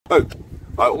Oh,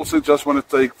 I also just want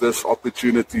to take this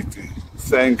opportunity to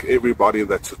thank everybody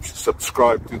that's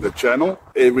subscribed to the channel.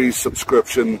 Every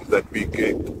subscription that we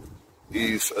get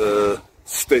is a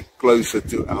step closer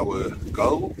to our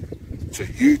goal. It's a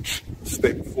huge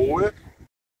step forward.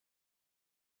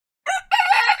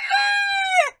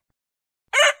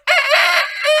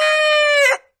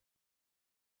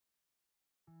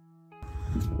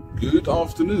 Good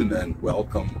afternoon and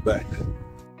welcome back.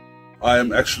 I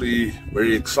am actually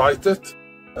very excited.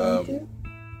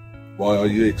 Why are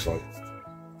you excited?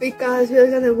 Because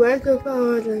we're gonna work with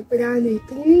our banana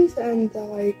trees and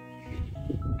like...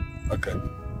 Okay.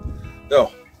 Yeah,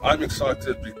 I'm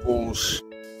excited because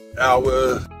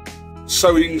our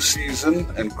sowing season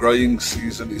and growing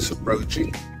season is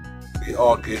approaching. We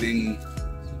are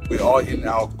in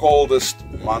our coldest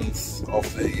month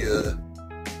of the year,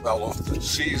 well, of the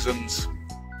seasons.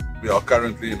 We are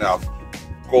currently in our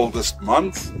coldest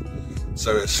month.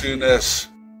 So as soon as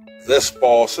this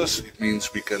passes, it means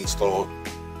we can start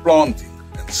planting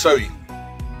and sowing.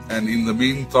 And in the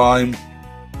meantime,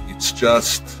 it's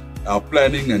just our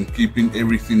planning and keeping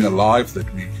everything alive that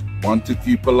we want to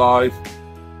keep alive.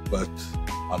 But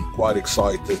I'm quite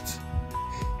excited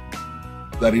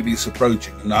that it is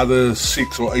approaching. Another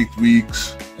 6 or 8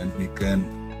 weeks and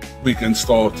we can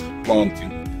start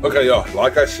planting. Okay, yeah,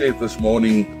 like I said this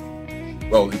morning,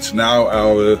 well, it's now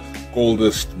our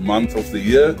coldest month of the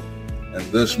year, and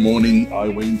this morning I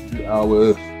went to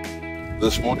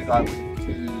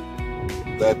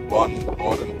that one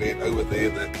garden bed over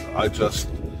there that I just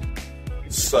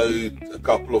sowed a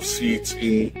couple of seeds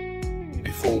in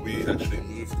before we actually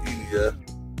moved in here,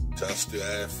 just to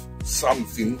have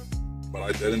something, but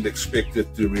I didn't expect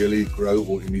it to really grow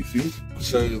or anything.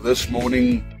 So this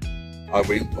morning I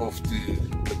went off to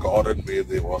the garden where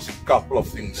there was a couple of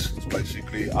things. It's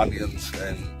basically onions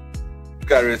and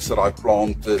carrots that I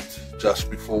planted just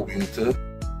before winter.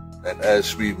 And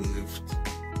as we moved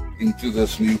into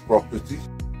this new property,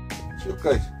 it's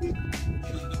okay.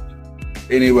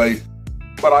 Anyway,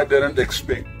 but I didn't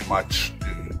expect much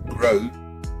to grow.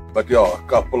 But yeah, a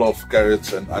couple of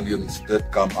carrots and onions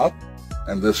did come up.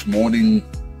 And this morning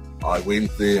I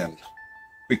went there and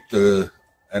picked a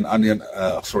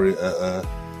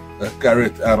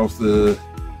carrot out of the,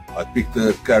 I picked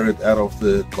a carrot out of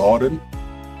the garden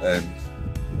and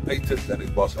ate it, and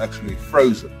it was actually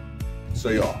frozen. So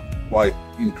yeah, quite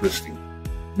interesting.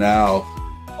 Now,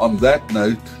 on that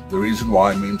note, the reason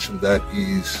why I mentioned that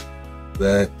is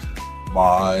that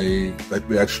the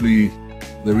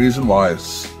reason why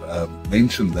I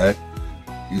mentioned that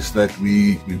is that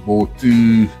we bought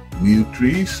 2 new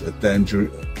trees, a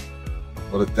tangerine.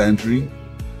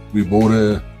 We bought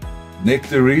a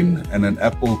nectarine and an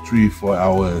apple tree for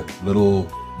our little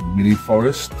mini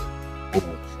forest or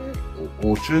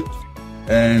orchard,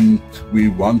 and we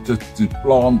wanted to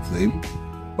plant them,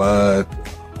 but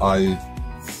I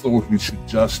thought we should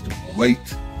just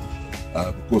wait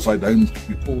because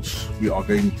we are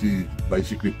going to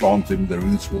basically plant them. The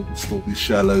roots will still be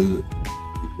shallow, it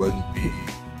won't be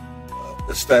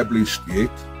established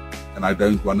yet, and I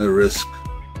don't want to risk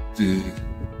to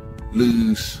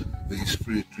lose these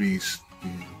fruit trees to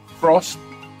frost,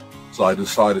 so I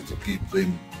decided to keep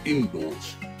them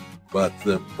indoors. But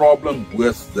the problem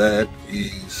with that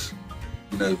is,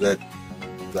 that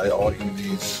they are in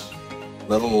these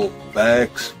little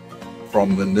bags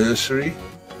from the nursery,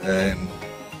 and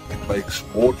it makes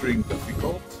watering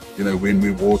difficult. When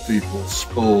we water, it will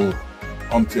spill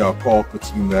onto our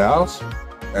carpets in the house,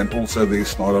 and also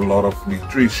there's not a lot of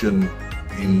nutrition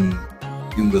in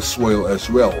the soil as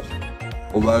well.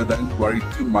 Although don't worry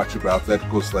too much about that,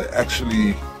 because they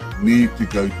actually need to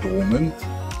go dormant.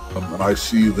 And I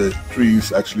see the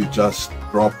trees actually just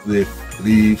drop their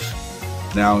leaves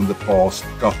now in the past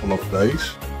couple of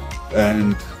days,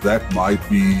 and that might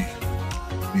be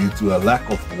due to a lack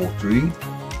of watering.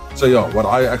 So yeah, what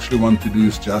I actually want to do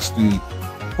is just to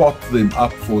pot them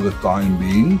up for the time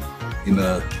being in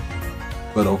a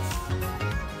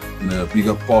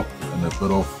bigger pot and a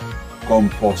bit of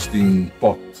composting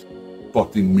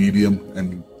potting medium,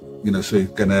 and so you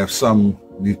can have some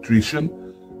nutrition,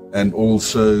 and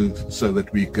also so that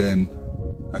we can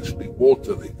actually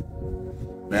water them.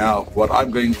 Now what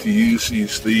I'm going to use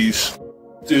is these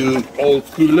 2 old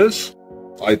coolers.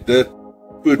 I did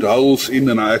put holes in,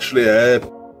 and I actually had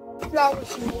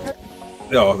flowers in there.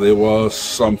 Yeah, there was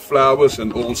some flowers,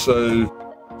 and also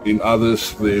in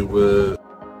others there were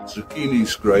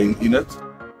zucchinis growing in it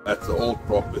at the old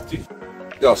property.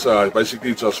 Yeah, so I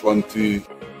basically just want to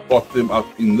pot them up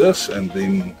in this, and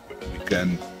then we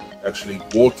can actually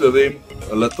water them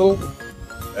a little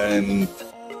and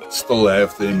still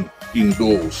have them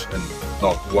indoors and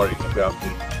not worrying about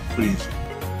it freezing.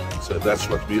 So that's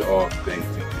what we are going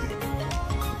to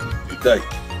do today.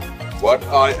 What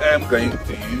I am going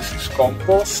to use is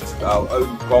compost, our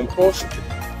own compost.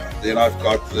 Then I've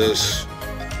got this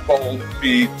palm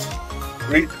peat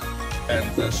brick,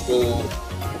 and this will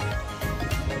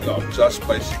just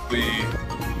basically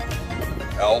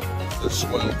help the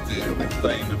soil to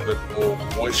retain a bit more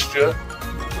moisture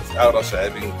without us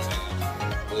having to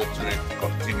water it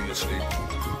continuously.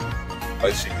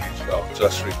 Basically,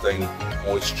 just retain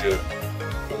moisture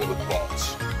for the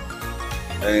plants.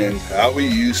 And how we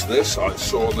use this, I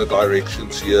saw the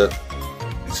directions here,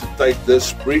 is to take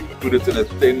this brick, put it in a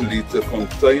 10-liter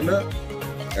container,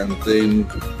 and then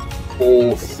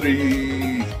pour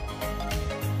 3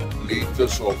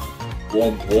 liters of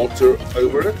warm water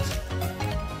over it.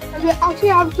 And we actually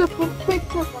have to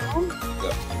perfect the farm.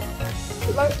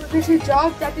 Yeah. Like this is a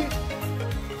job that is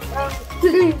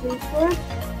 3 liters.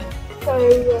 So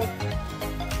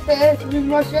we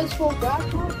must just hold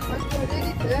that one, but we're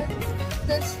really good.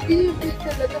 The steam is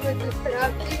a little bit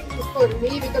distracting for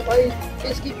me because I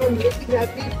just keep on looking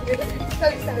at these because it's so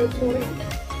satisfying.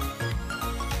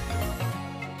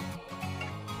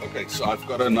 Okay, so I've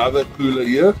got another cooler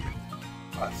here.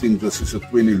 I think this is a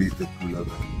 20-liter cooler,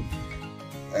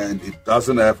 and it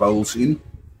doesn't have holes in.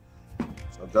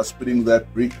 So I'm just putting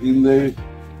that brick in there,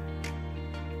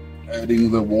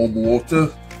 adding the warm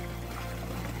water.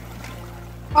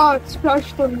 Oh, it's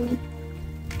splashed on me.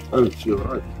 Oh, you're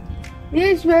right.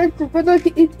 Yes, but like,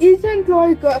 it isn't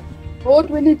like hot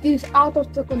when it is out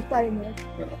of the container.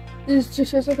 Yeah. It's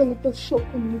just like a little shock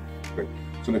on me. Okay.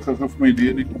 So ek gaan vir my die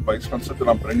in die kombuis gaan sit en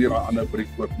dan bring jy daai ander briek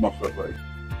ook maar verby.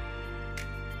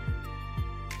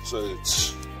 So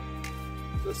it's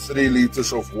the 3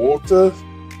 liters of water.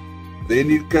 Then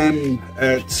you can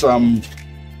add some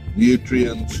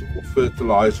nutrients or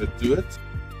fertilizer to it.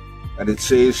 And it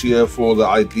says here, for the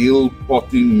ideal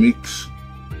potting mix,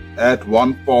 add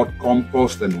 1 part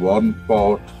compost and 1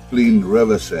 part clean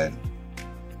river sand.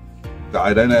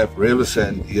 I don't have river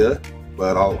sand here,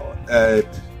 but I'll add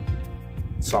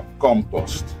some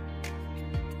compost.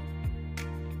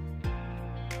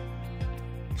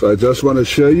 So I just want to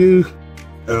show you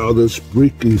how this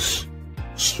brick is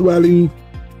swelling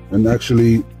and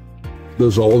actually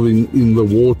dissolving in the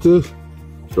water.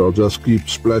 So I'll just keep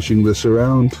splashing this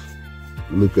around.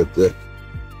 Look at that.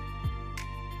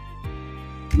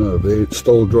 No, there it's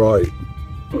still dry.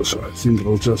 So I think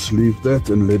I'll just leave that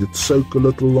and let it soak a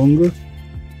little longer.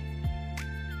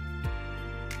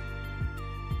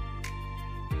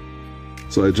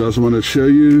 So I just want to show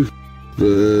you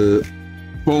the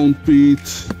palm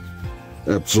peat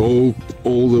absorbed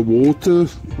all the water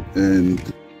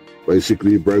and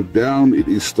basically broke down. It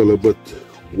is still a bit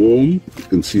warm. You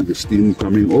can see the steam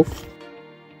coming off.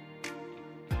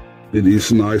 It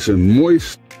is nice and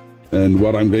moist. And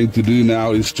what I'm going to do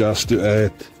now is just to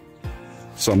add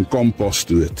some compost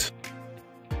to it.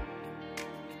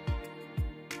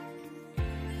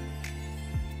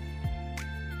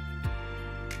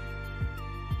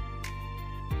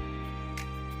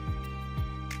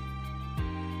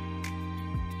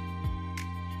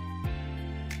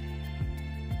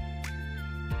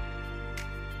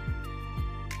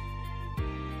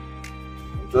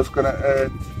 I'm just going to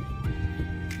add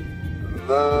a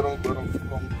little bit of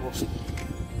compost,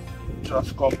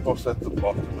 just compost at the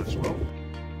bottom as well.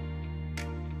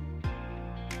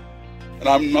 And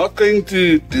I'm not going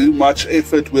to do much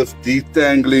effort with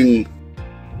detangling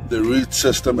the root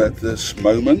system at this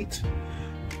moment.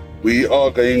 We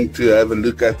are going to have a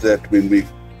look at that when we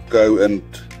go and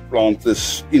plant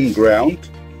this in ground,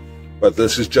 but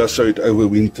this is just so it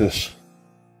overwinters.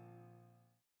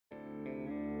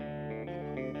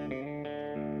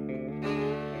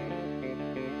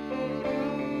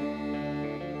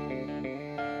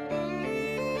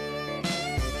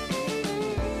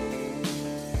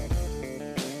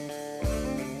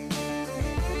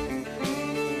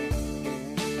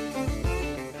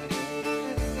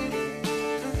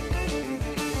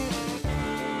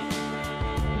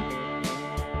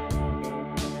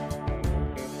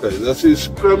 Okay, this is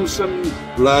Crimson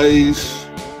Blaze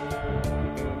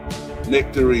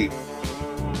Nectarine.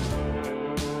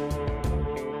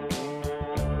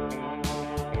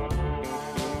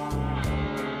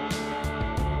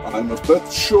 I'm a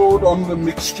bit short on the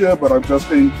mixture, but I'm just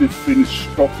going to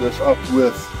top this up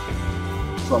with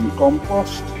some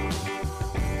compost.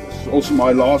 This is also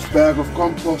my last bag of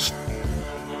compost.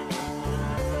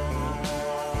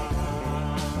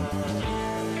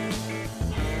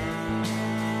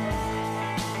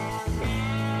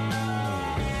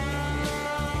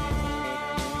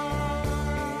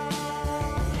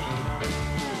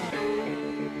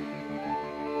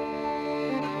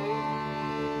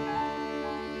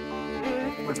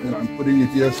 and I'm putting it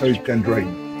here so it can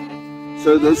drain.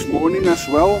 So this morning as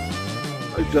well,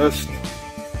 I just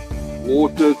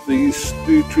watered these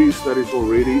 2 trees that is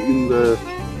already in the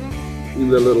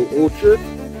little orchard,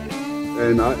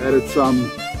 and I added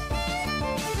some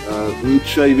wood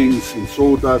shavings and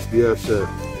sawdust here as a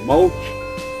mulch,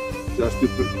 just to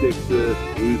protect the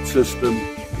root system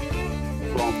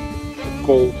from the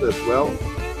cold as well,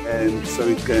 and so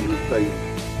it can retain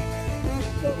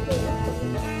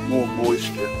more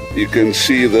moisture. You can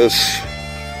see this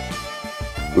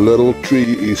little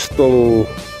tree is still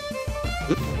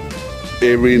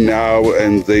every now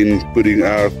and then putting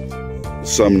out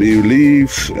some new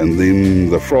leaves, and then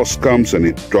the frost comes and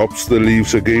it drops the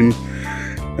leaves again,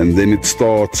 and then it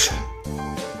starts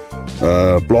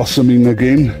blossoming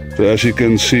again. So as you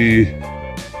can see,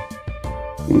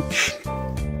 oops,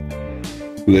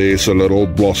 there's a little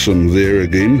blossom there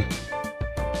again,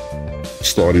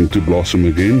 starting to blossom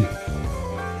again.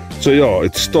 So yeah,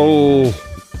 it's still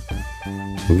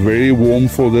very warm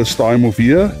for this time of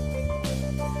year,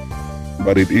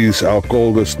 but it is our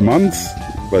coldest month.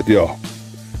 But yeah,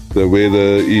 the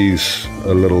weather is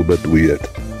a little bit weird.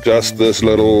 Just this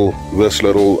little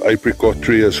apricot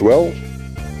tree as well,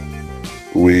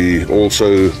 we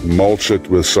also mulch it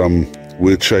with some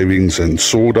wood shavings and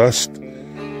sawdust,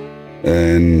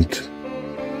 and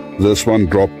this one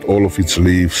dropped all of its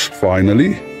leaves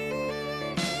finally.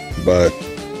 But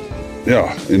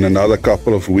yeah, in another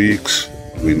couple of weeks,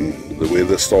 when the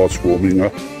weather starts warming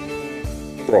up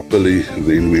properly,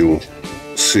 then we will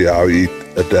see how it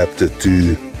adapted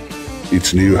to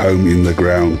its new home in the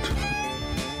ground.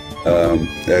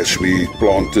 As we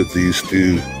planted these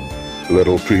 2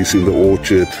 little trees in the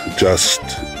orchard just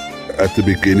at the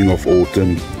beginning of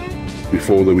autumn,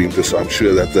 before the winter, so I'm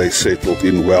sure that they settled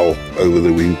in well over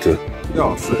the winter.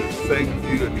 Yeah, so thank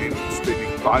you again for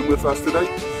spending time with us today.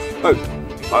 Oh,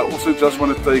 I also just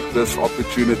want to take this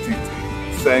opportunity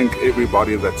to thank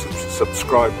everybody that's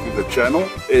subscribed to the channel.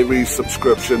 Every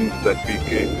subscription that we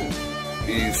get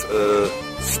is a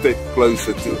step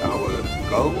closer to our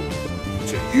goal.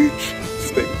 It's a huge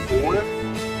step forward,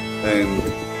 and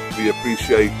we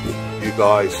appreciate you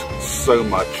guys so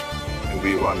much, and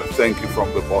we want to thank you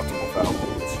from the bottom of our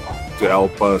hearts to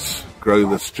help us grow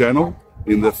this channel.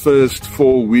 In the first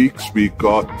 4 weeks we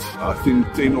got, I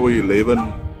think, 10 or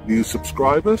 11 new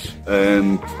subscribers,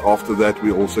 and after that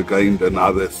we also gained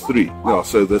another 3. Yeah,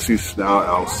 so this is now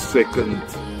our second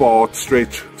month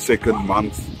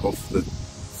of the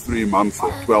 3-month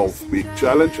or 12-week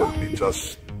challenge, and we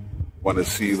just want to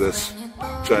see this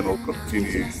channel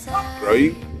continue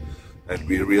growing, and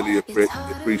we really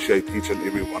appreciate each and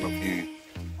every one of you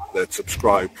that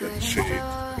subscribed and shared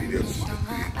videos that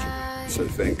we enjoy. So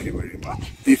thank you very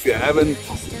much. If you haven't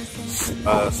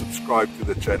subscribed to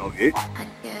the channel yet,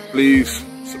 please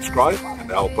subscribe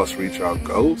and help us reach our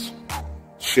goals.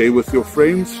 Share with your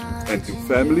friends and your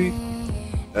family,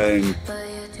 and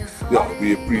yeah,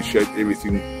 we appreciate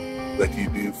everything that you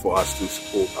do for us to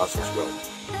support us as well.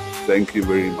 Thank you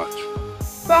very much.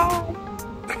 Bye.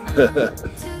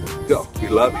 Yeah, we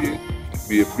love you.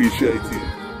 We appreciate you.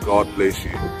 God bless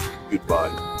you. Goodbye.